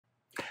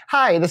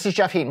Hi, this is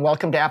Jeff Heaton.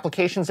 Welcome to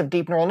Applications of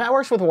Deep Neural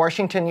Networks with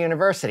Washington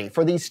University.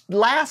 For these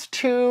last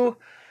two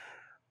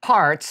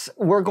parts,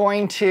 we're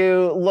going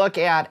to look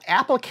at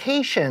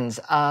applications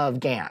of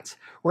GANs.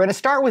 We're going to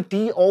start with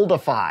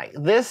Deoldify.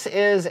 This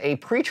is a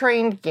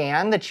pre-trained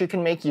GAN that you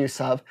can make use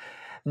of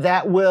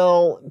that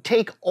will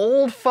take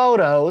old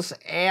photos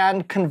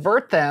and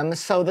convert them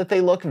so that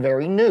they look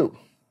very new.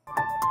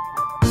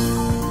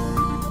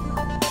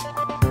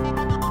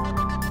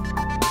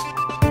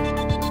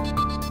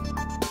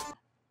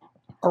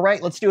 All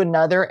right, let's do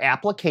another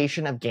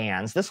application of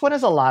GANs. This one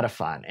is a lot of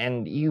fun,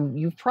 and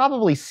you've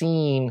probably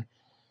seen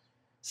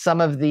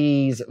some of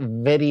these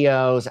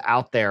videos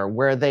out there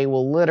where they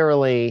will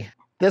literally,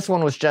 this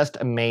one was just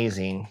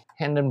amazing.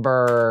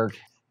 Hindenburg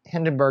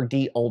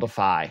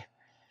Deoldify.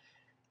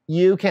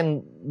 You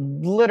can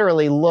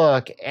literally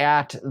look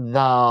at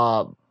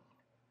the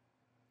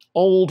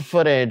old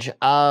footage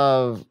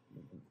of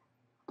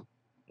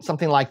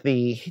something like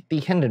the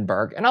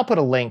Hindenburg, and I'll put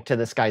a link to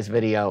this guy's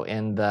video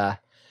in the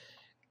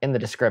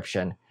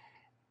description.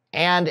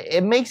 And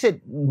it makes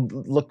it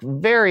look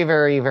very,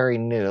 very, very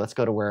new. Let's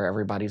go to where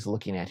everybody's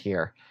looking at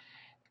here.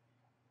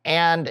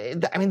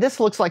 And I mean, this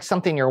looks like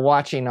something you're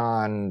watching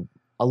on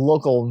a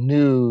local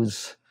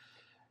news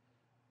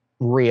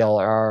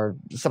reel or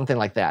something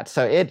like that.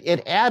 So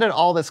it added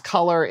all this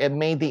color. It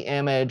made the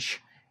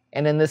image,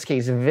 and in this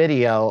case,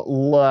 video,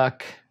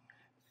 look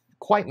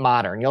quite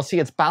modern. You'll see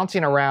it's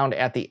bouncing around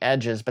at the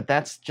edges, but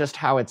that's just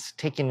how it's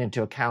taking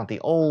into account the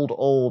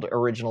old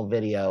original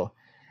video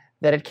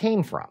that it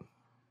came from.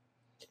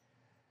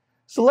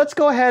 So let's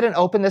go ahead and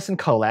open this in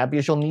Colab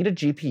because you'll need a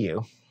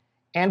GPU.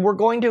 And we're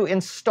going to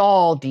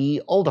install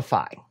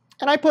Deoldify.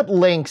 And I put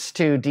links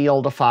to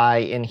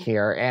Deoldify in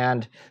here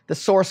and the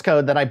source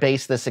code that I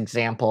based this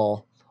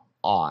example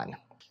on.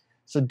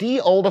 So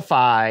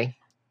Deoldify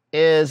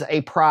is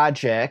a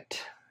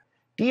project.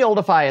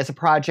 Deoldify is a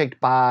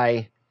project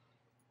by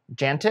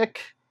Jantic.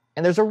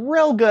 And there's a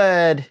real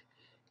good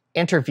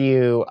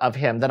interview of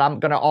him that I'm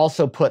going to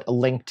also put a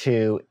link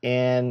to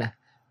in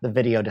the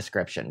video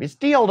description, because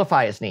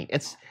Deoldify is neat.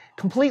 It's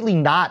completely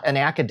not an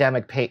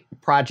academic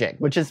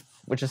project, which is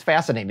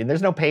fascinating.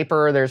 There's no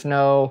paper, there's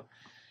no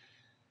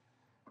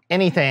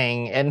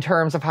anything in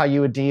terms of how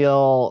you would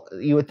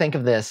think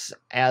of this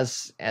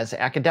as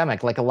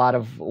academic, like a lot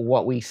of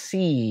what we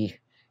see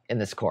in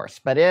this course.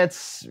 But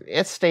it's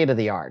state of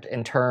the art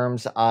in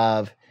terms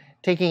of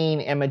taking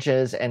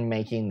images and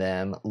making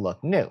them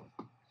look new.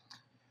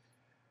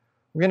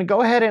 We're going to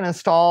go ahead and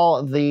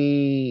install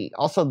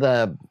also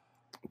the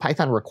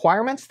Python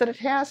requirements that it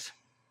has.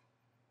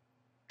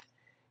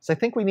 So I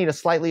think we need a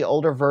slightly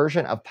older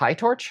version of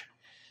PyTorch.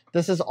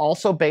 This is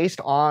also based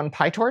on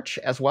PyTorch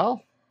as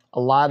well. A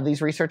lot of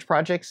these research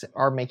projects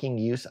are making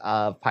use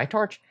of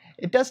PyTorch.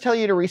 It does tell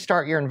you to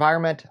restart your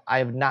environment. I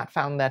have not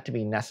found that to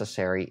be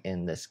necessary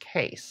in this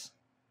case.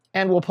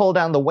 And we'll pull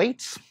down the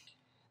weights.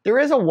 There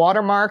is a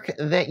watermark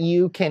that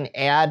you can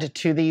add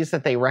to these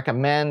that they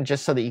recommend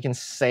just so that you can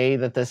say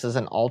that this is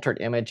an altered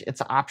image.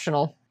 It's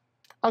optional.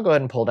 I'll go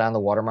ahead and pull down the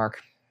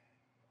watermark.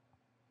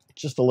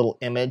 It's just a little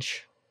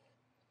image.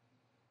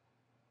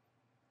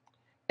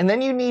 And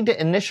then you need to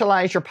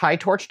initialize your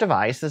PyTorch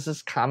device. This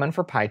is common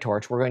for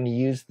PyTorch. We're going to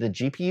use the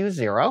GPU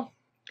 0.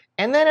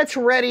 And then it's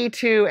ready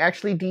to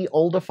actually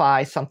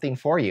Deoldify something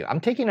for you. I'm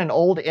taking an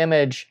old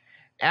image,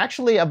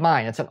 actually of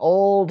mine. It's an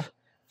old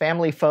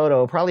family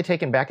photo, probably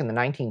taken back in the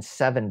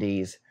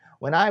 1970s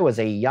when I was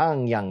a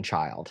young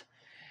child.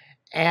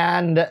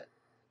 And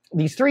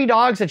these three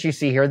dogs that you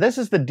see here, this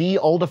is the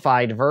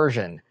Deoldified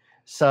version.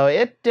 So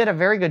it did a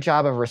very good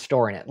job of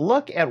restoring it.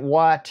 Look at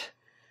what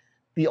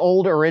the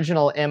old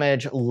original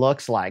image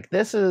looks like.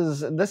 This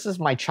is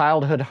my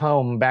childhood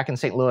home back in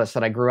St. Louis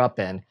that I grew up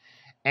in.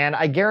 And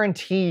I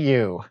guarantee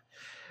you,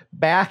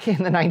 back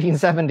in the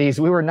 1970s,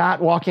 we were not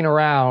walking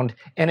around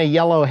in a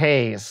yellow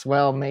haze.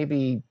 Well,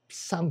 maybe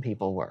some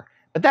people were,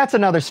 but that's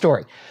another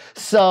story.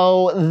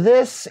 So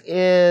this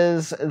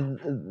is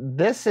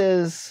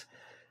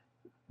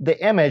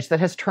the image that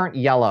has turned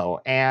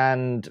yellow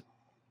and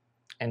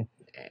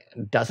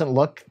doesn't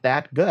look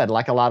that good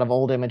like a lot of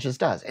old images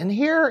does. And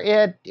here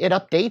it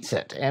updates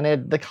it,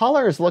 and the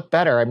colors look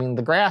better. I mean,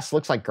 the grass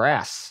looks like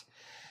grass.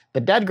 The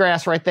dead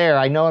grass right there,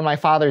 I know in my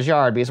father's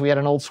yard because we had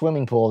an old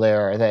swimming pool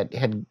there that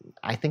had,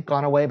 I think,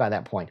 gone away by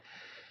that point.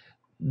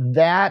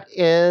 That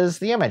is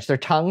the image. Their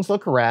tongues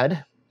look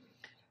red.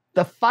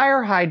 The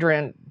fire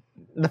hydrant,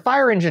 the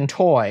fire engine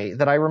toy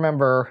that I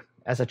remember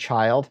as a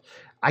child,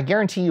 I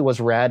guarantee you was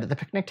red. The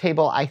picnic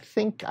table, I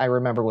think I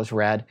remember, was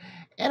red.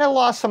 And it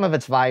lost some of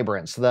its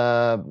vibrance.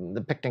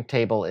 The picnic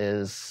table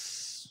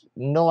is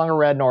no longer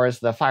red, nor is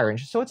the fire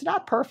engine. So it's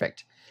not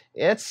perfect.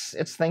 It's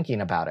thinking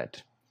about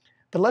it.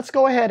 But let's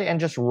go ahead and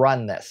just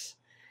run this.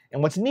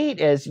 And what's neat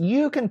is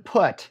you can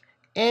put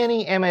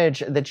any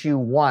image that you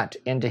want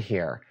into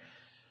here.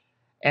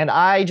 And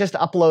I just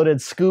uploaded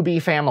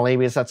Scooby Family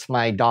because that's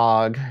my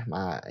dog.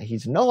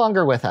 He's no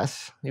longer with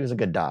us. He was a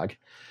good dog.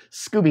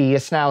 Scooby, a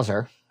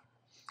schnauzer.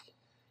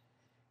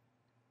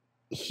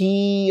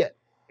 He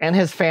and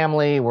his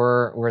family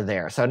were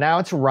there. So now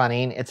it's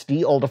running, it's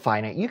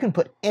deoldifying it. You can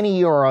put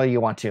any URL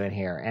you want to in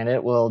here, and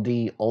it will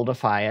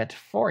deoldify it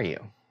for you.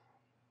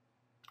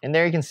 And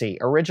there you can see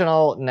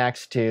original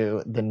next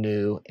to the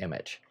new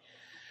image.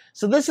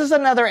 So this is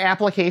another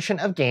application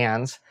of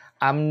GANs.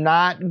 I'm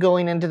not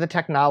going into the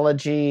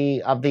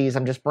technology of these.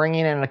 I'm just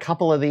bringing in a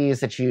couple of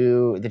these that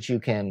you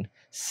can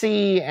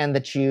see and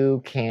that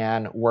you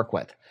can work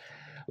with.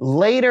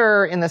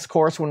 Later in this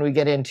course, when we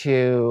get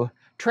into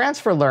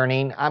transfer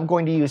learning, I'm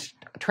going to use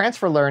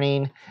transfer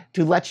learning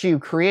to let you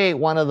create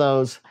one of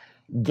those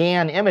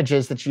GAN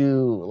images that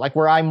you, like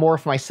where I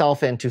morph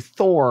myself into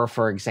Thor,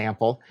 for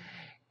example.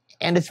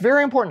 And it's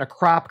very important to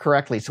crop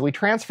correctly. So we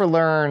transfer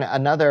learn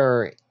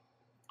another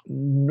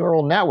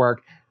neural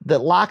network that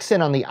locks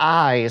in on the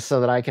eyes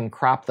so that I can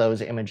crop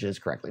those images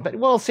correctly. But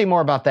we'll see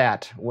more about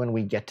that when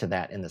we get to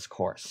that in this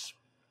course.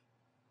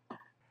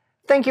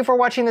 Thank you for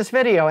watching this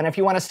video, and if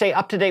you want to stay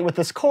up to date with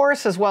this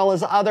course as well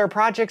as other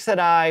projects that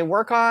I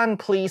work on,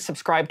 please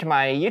subscribe to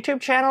my YouTube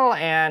channel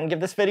and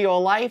give this video a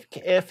like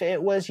if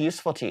it was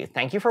useful to you.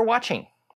 Thank you for watching.